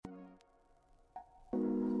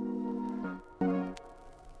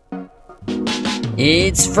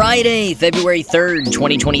It's Friday, February 3rd,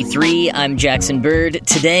 2023. I'm Jackson Bird.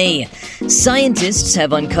 Today, scientists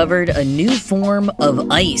have uncovered a new form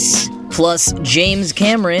of ice. Plus, James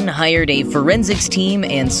Cameron hired a forensics team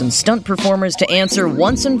and some stunt performers to answer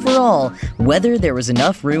once and for all whether there was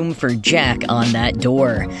enough room for Jack on that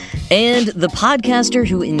door. And the podcaster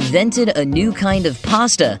who invented a new kind of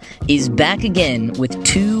pasta is back again with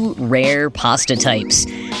two rare pasta types.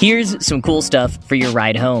 Here's some cool stuff for your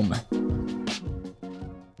ride home.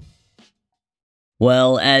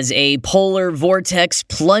 Well, as a polar vortex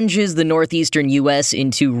plunges the northeastern U.S.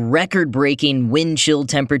 into record-breaking wind-chill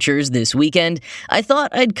temperatures this weekend, I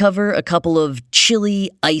thought I'd cover a couple of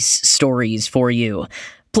chilly ice stories for you.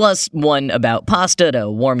 Plus one about pasta to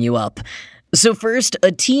warm you up. So first,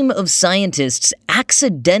 a team of scientists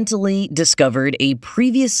accidentally discovered a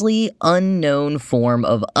previously unknown form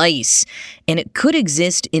of ice, and it could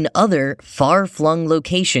exist in other far-flung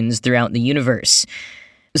locations throughout the universe.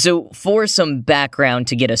 So for some background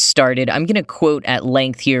to get us started, I'm going to quote at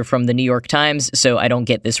length here from the New York Times so I don't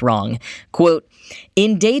get this wrong. Quote,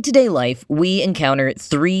 "In day-to-day life, we encounter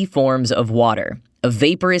three forms of water: a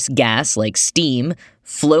vaporous gas like steam,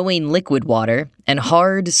 flowing liquid water, and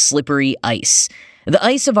hard, slippery ice. The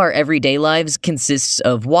ice of our everyday lives consists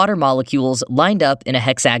of water molecules lined up in a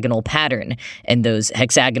hexagonal pattern, and those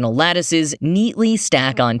hexagonal lattices neatly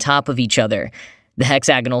stack on top of each other. The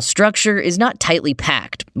hexagonal structure is not tightly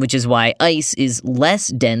packed, which is why ice is less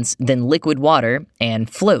dense than liquid water and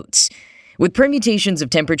floats. With permutations of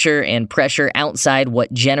temperature and pressure outside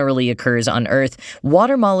what generally occurs on Earth,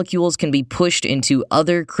 water molecules can be pushed into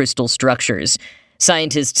other crystal structures.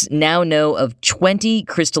 Scientists now know of 20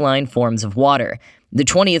 crystalline forms of water. The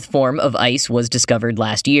 20th form of ice was discovered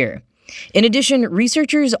last year. In addition,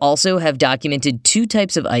 researchers also have documented two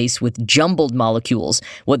types of ice with jumbled molecules,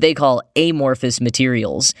 what they call amorphous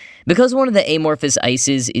materials. Because one of the amorphous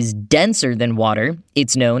ices is denser than water,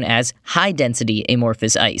 it's known as high-density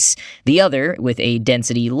amorphous ice. The other, with a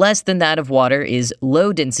density less than that of water, is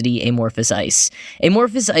low-density amorphous ice.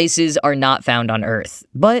 Amorphous ices are not found on Earth,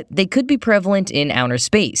 but they could be prevalent in outer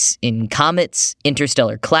space, in comets,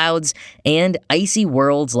 interstellar clouds, and icy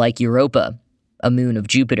worlds like Europa, a moon of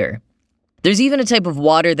Jupiter. There's even a type of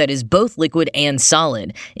water that is both liquid and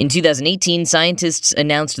solid. In 2018, scientists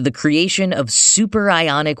announced the creation of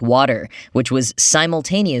superionic water, which was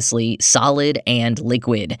simultaneously solid and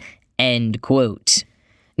liquid." End quote.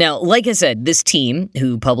 Now, like I said, this team,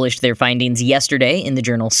 who published their findings yesterday in the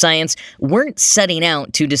journal Science, weren't setting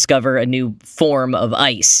out to discover a new form of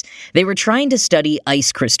ice. They were trying to study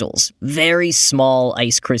ice crystals, very small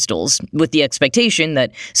ice crystals, with the expectation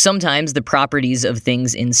that sometimes the properties of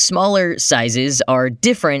things in smaller sizes are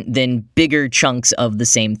different than bigger chunks of the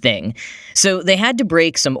same thing. So they had to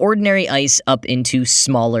break some ordinary ice up into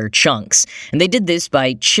smaller chunks. And they did this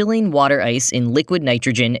by chilling water ice in liquid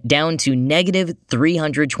nitrogen down to negative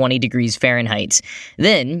 320 degrees Fahrenheit.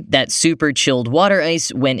 Then, that super chilled water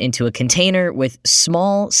ice went into a container with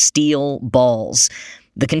small steel balls.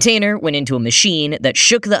 The container went into a machine that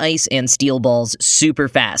shook the ice and steel balls super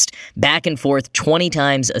fast, back and forth 20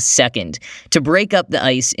 times a second, to break up the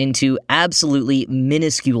ice into absolutely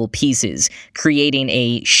minuscule pieces, creating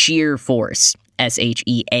a shear force,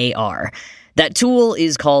 SHEAR. That tool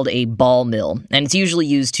is called a ball mill, and it's usually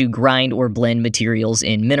used to grind or blend materials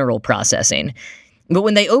in mineral processing. But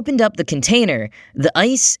when they opened up the container, the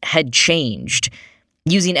ice had changed.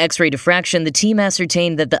 Using X-ray diffraction, the team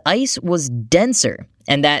ascertained that the ice was denser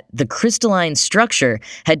and that the crystalline structure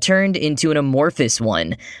had turned into an amorphous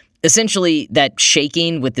one. Essentially, that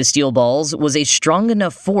shaking with the steel balls was a strong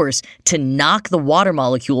enough force to knock the water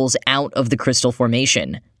molecules out of the crystal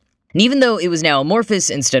formation. And even though it was now amorphous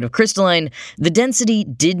instead of crystalline, the density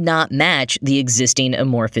did not match the existing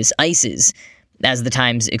amorphous ices. As the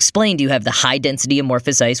Times explained, you have the high-density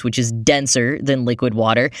amorphous ice, which is denser than liquid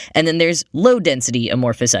water, and then there's low-density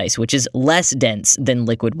amorphous ice, which is less dense than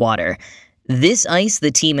liquid water. This ice the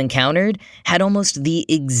team encountered had almost the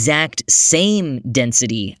exact same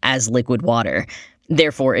density as liquid water.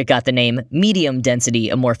 Therefore, it got the name medium-density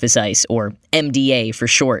amorphous ice, or MDA for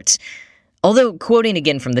short. Although, quoting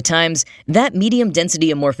again from the Times, that medium-density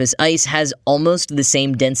amorphous ice has almost the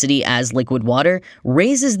same density as liquid water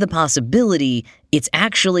raises the possibility it's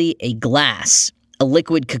actually a glass, a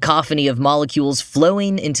liquid cacophony of molecules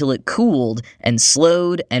flowing until it cooled and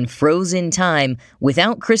slowed and froze in time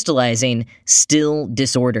without crystallizing, still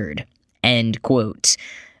disordered. End quote.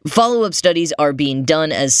 Follow-up studies are being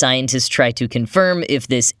done as scientists try to confirm if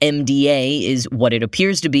this MDA is what it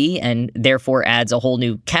appears to be and therefore adds a whole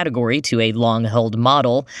new category to a long-held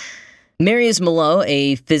model. Marius Malot,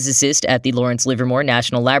 a physicist at the Lawrence Livermore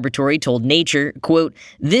National Laboratory, told Nature, quote,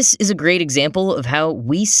 "This is a great example of how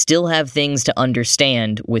we still have things to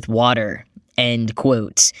understand with water," end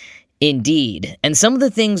quote. Indeed, and some of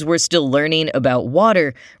the things we're still learning about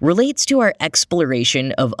water relates to our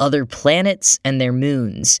exploration of other planets and their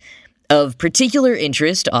moons. Of particular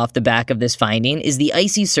interest off the back of this finding is the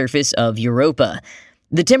icy surface of Europa.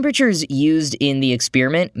 The temperatures used in the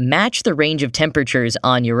experiment match the range of temperatures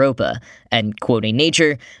on Europa, and quoting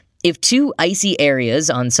Nature, "If two icy areas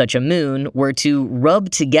on such a moon were to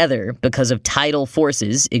rub together because of tidal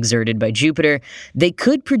forces exerted by Jupiter, they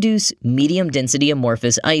could produce medium-density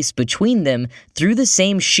amorphous ice between them through the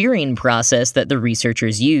same shearing process that the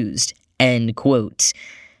researchers used," end quote.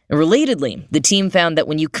 Relatedly, the team found that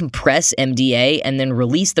when you compress MDA and then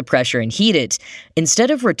release the pressure and heat it,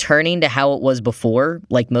 instead of returning to how it was before,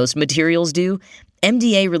 like most materials do,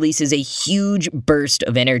 MDA releases a huge burst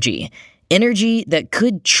of energy that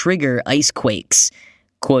could trigger ice quakes.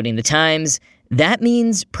 Quoting the Times, "That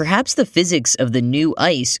means perhaps the physics of the new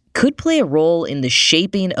ice could play a role in the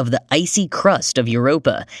shaping of the icy crust of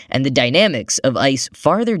Europa and the dynamics of ice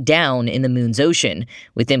farther down in the moon's ocean,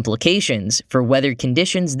 with implications for whether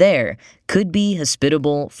conditions there could be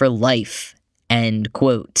hospitable for life," end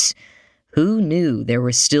quote. Who knew there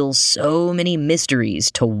were still so many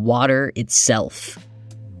mysteries to water itself?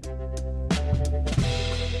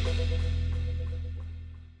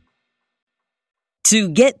 To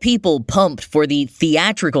get people pumped for the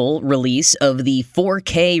theatrical release of the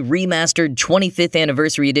 4K remastered 25th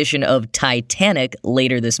anniversary edition of Titanic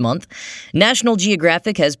later this month, National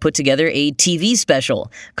Geographic has put together a TV special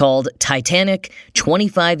called Titanic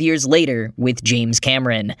 25 Years Later with James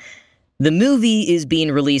Cameron. The movie is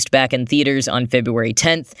being released back in theaters on February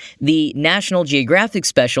 10th. The National Geographic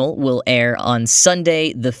special will air on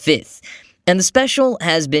Sunday the 5th. And the special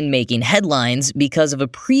has been making headlines because of a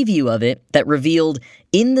preview of it that revealed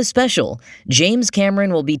in the special, James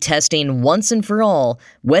Cameron will be testing once and for all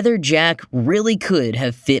whether Jack really could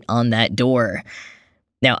have fit on that door.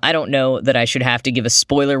 Now, I don't know that I should have to give a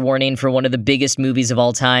spoiler warning for one of the biggest movies of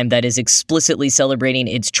all time that is explicitly celebrating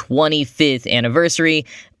its 25th anniversary,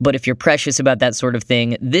 but if you're precious about that sort of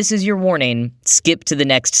thing, this is your warning. Skip to the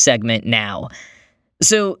next segment now.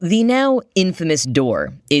 So, the now infamous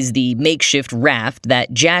door is the makeshift raft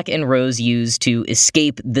that Jack and Rose use to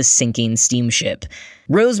escape the sinking steamship.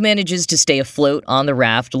 Rose manages to stay afloat on the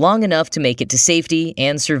raft long enough to make it to safety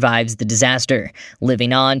and survives the disaster,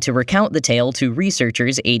 living on to recount the tale to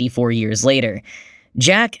researchers 84 years later.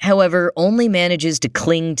 Jack, however, only manages to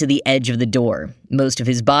cling to the edge of the door. Most of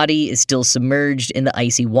his body is still submerged in the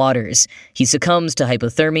icy waters. He succumbs to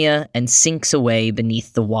hypothermia and sinks away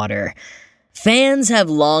beneath the water. Fans have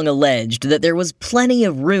long alleged that there was plenty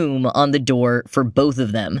of room on the door for both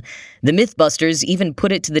of them. The Mythbusters even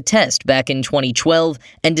put it to the test back in 2012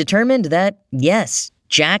 and determined that, yes,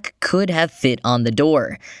 Jack could have fit on the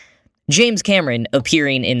door. James Cameron,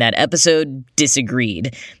 appearing in that episode,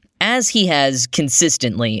 disagreed, as he has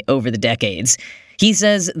consistently over the decades. He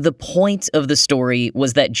says the point of the story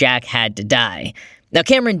was that Jack had to die. Now,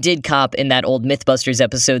 Cameron did cop in that old Mythbusters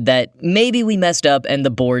episode that maybe we messed up and the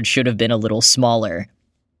board should have been a little smaller.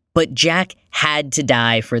 But Jack had to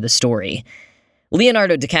die for the story.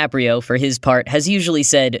 Leonardo DiCaprio, for his part, has usually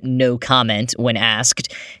said no comment when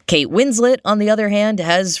asked. Kate Winslet, on the other hand,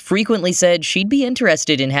 has frequently said she'd be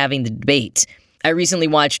interested in having the debate. I recently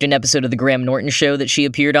watched an episode of The Graham Norton Show that she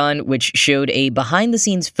appeared on, which showed a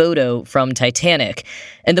behind-the-scenes photo from Titanic.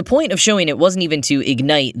 And the point of showing it wasn't even to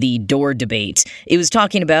ignite the door debate. It was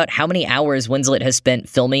talking about how many hours Winslet has spent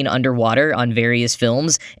filming underwater on various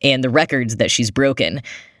films and the records that she's broken.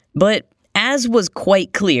 But as was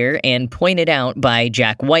quite clear and pointed out by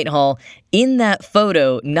Jack Whitehall, in that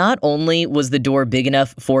photo, not only was the door big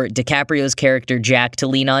enough for DiCaprio's character Jack to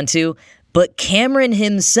lean onto, but Cameron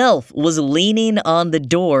himself was leaning on the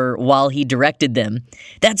door while he directed them.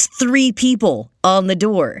 That's 3 people on the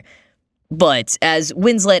door. But as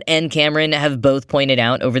Winslet and Cameron have both pointed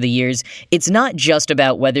out over the years, it's not just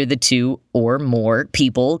about whether the 2 or more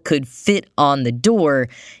people could fit on the door,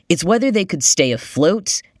 it's whether they could stay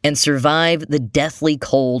afloat and survive the deathly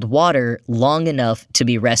cold water long enough to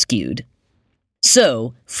be rescued.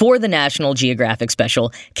 So, for the National Geographic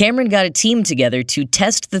special, Cameron got a team together to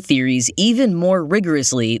test the theories even more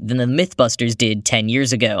rigorously than the Mythbusters did 10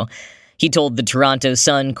 years ago. He told the Toronto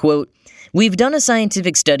Sun, quote, "We've done a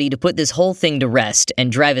scientific study to put this whole thing to rest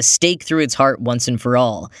and drive a stake through its heart once and for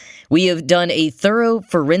all. We have done a thorough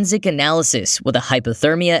forensic analysis with a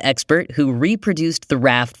hypothermia expert who reproduced the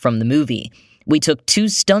raft from the movie. We took 2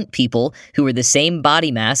 stunt people who were the same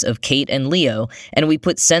body mass of Kate and Leo, and we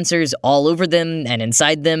put sensors all over them and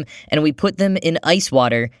inside them, and we put them in ice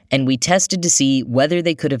water, and we tested to see whether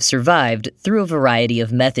they could have survived through a variety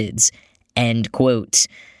of methods." End quote.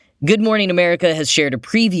 Good Morning America has shared a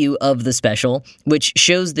preview of the special, which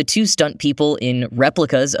shows the 2 stunt people in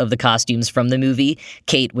replicas of the costumes from the movie,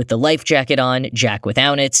 Kate with the life jacket on, Jack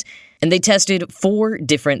without it, and they tested 4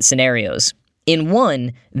 different scenarios. In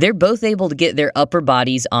one, they're both able to get their upper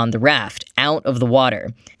bodies on the raft, out of the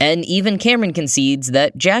water, and even Cameron concedes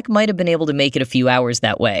that Jack might have been able to make it a few hours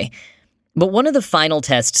that way. But one of the final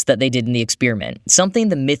tests that they did in the experiment, something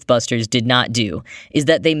the Mythbusters did not do, is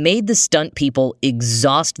that they made the stunt people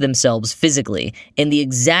exhaust themselves physically in the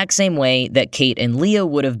exact same way that Kate and Leo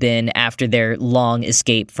would have been after their long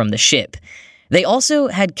escape from the ship. They also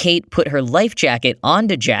had Kate put her life jacket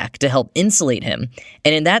onto Jack to help insulate him,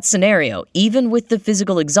 and in that scenario, even with the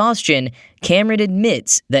physical exhaustion, Cameron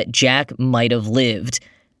admits that Jack might have lived.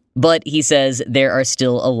 But he says there are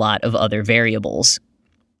still a lot of other variables.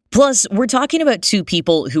 Plus, we're talking about 2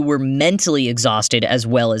 people who were mentally exhausted as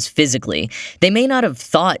well as physically. They may not have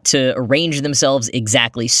thought to arrange themselves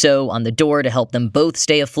exactly so on the door to help them both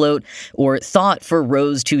stay afloat, or thought for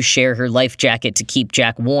Rose to share her life jacket to keep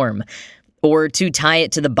Jack warm, or to tie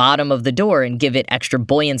it to the bottom of the door and give it extra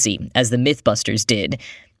buoyancy, as the Mythbusters did.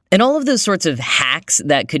 And all of those sorts of hacks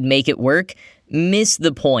that could make it work miss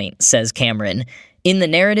the point, says Cameron. In the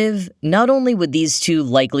narrative, not only would these 2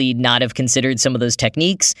 likely not have considered some of those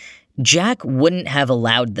techniques, Jack wouldn't have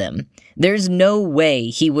allowed them. There's no way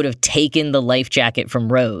he would have taken the life jacket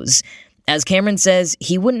from Rose. As Cameron says,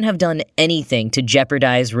 he wouldn't have done anything to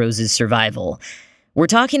jeopardize Rose's survival. We're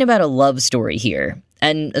talking about a love story here,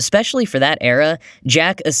 and especially for that era,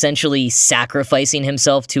 Jack essentially sacrificing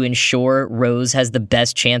himself to ensure Rose has the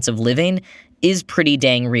best chance of living is pretty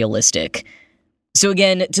dang realistic. So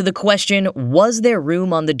again, to the question, was there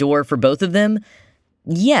room on the door for both of them?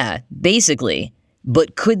 Yeah, basically.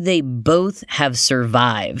 But could they both have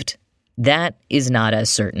survived? That is not as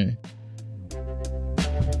certain.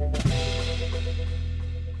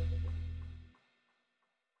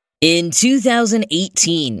 In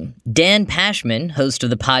 2018, Dan Pashman, host of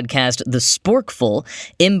the podcast The Sporkful,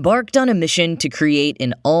 embarked on a mission to create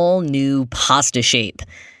an all-new pasta shape.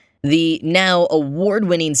 The now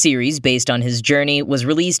award-winning series based on his journey was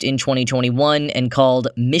released in 2021 and called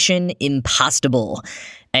Mission Impostable.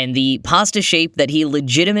 And the pasta shape that he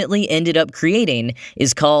legitimately ended up creating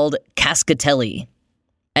is called Cascatelli.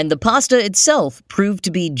 And the pasta itself proved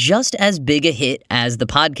to be just as big a hit as the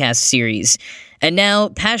podcast series. And now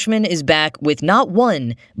Pashman is back with not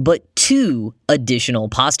 1, but 2 additional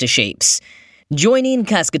pasta shapes. Joining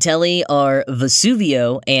Cascatelli are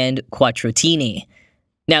Vesuvio and Quattrotini.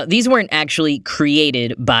 Now, these weren't actually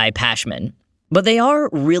created by Pashman, but they are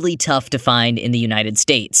really tough to find in the United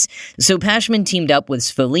States. So Pashman teamed up with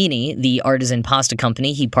Sfolini, the artisan pasta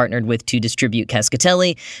company he partnered with to distribute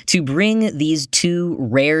Cascatelli, to bring these 2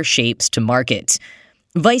 rare shapes to market.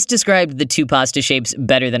 Vice described the 2 pasta shapes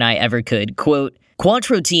better than I ever could. Quote,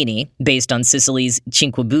 Quattrotini, based on Sicily's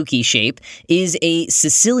Cinquebuchi shape, is a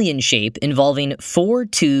Sicilian shape involving 4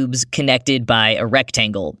 tubes connected by a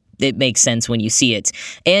rectangle. It makes sense when you see it,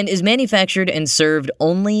 and is manufactured and served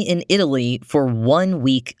only in Italy for 1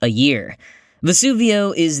 week a year.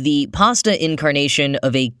 Vesuvio is the pasta incarnation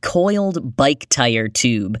of a coiled bike tire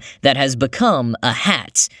tube that has become a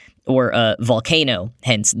hat, or a volcano,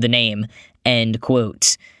 hence the name, end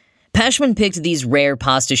quote. Pashman picked these rare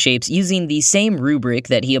pasta shapes using the same rubric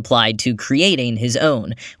that he applied to creating his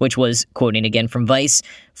own, which was, quoting again from Vice,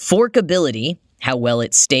 forkability, how well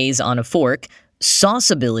it stays on a fork,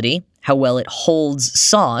 sauceability, how well it holds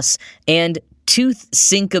sauce, and tooth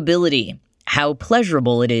syncability, how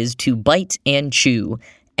pleasurable it is to bite and chew,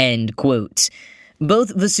 end quote.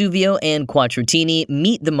 Both Vesuvio and Quattrotini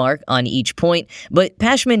meet the mark on each point, but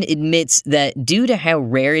Pashman admits that due to how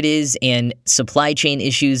rare it is and supply chain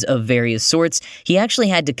issues of various sorts, he actually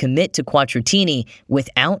had to commit to Quattrotini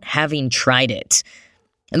without having tried it.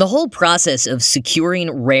 And the whole process of securing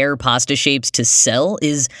rare pasta shapes to sell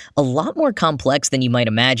is a lot more complex than you might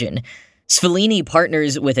imagine. Sfolini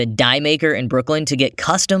partners with a die maker in Brooklyn to get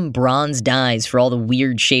custom bronze dies for all the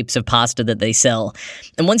weird shapes of pasta that they sell.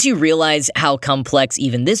 And once you realize how complex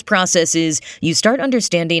even this process is, you start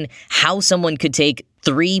understanding how someone could take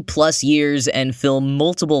 3+ years and film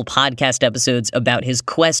multiple podcast episodes about his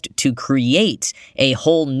quest to create a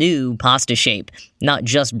whole new pasta shape, not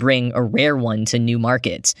just bring a rare one to new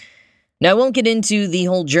markets. Now, I won't get into the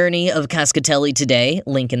whole journey of Cascatelli today,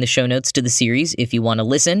 link in the show notes to the series if you want to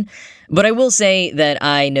listen, but I will say that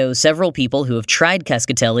I know several people who have tried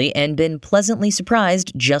Cascatelli and been pleasantly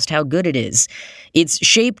surprised just how good it is. It's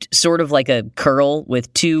shaped sort of like a curl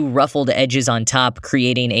with two ruffled edges on top,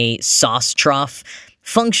 creating a sauce trough,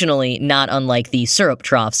 functionally not unlike the syrup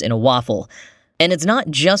troughs in a waffle. And it's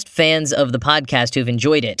not just fans of the podcast who've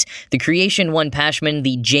enjoyed it. The creation won Pashman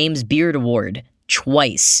the James Beard Award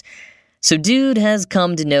twice. So dude has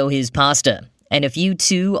come to know his pasta. And if you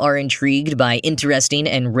too are intrigued by interesting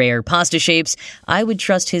and rare pasta shapes, I would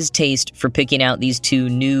trust his taste for picking out these two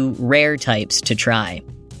new rare types to try.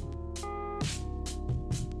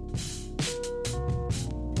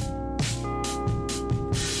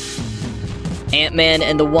 Ant-Man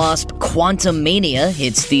and the Wasp: Quantumania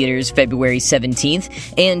hits theaters February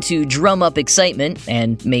 17th, and to drum up excitement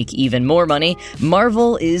and make even more money,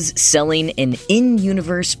 Marvel is selling an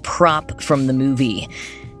in-universe prop from the movie.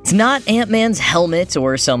 It's not Ant-Man's helmet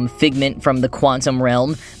or some figment from the quantum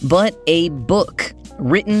realm, but a book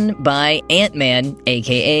written by Ant-Man,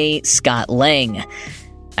 aka Scott Lang.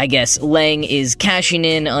 I guess Lang is cashing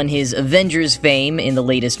in on his Avengers fame in the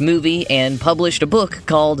latest movie and published a book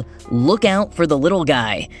called Look Out for the Little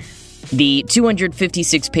Guy. The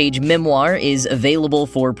 256-page memoir is available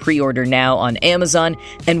for pre-order now on Amazon,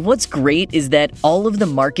 and what's great is that all of the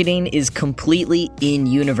marketing is completely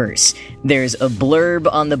in-universe. There's a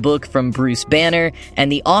blurb on the book from Bruce Banner,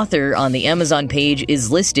 and the author on the Amazon page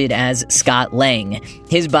is listed as Scott Lang.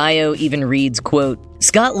 His bio even reads, quote,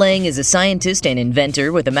 Scott Lang is a scientist and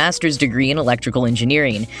inventor with a master's degree in electrical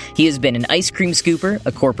engineering. He has been an ice cream scooper,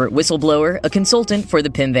 a corporate whistleblower, a consultant for the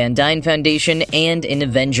Pim Van Dyne Foundation, and an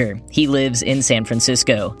Avenger. He lives in San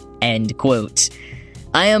Francisco. End quote.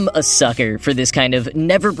 I am a sucker for this kind of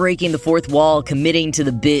never breaking the fourth wall, committing to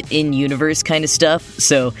the bit in-universe kind of stuff,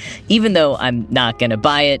 so even though I'm not gonna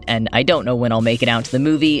buy it, and I don't know when I'll make it out to the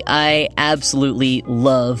movie, I absolutely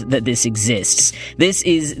love that this exists. This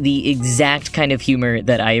is the exact kind of humor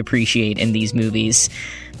that I appreciate in these movies.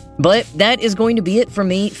 But that is going to be it for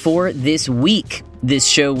me for this week. This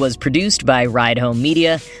show was produced by Ride Home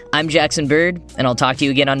Media. I'm Jackson Bird, and I'll talk to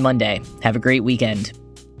you again on Monday. Have a great weekend.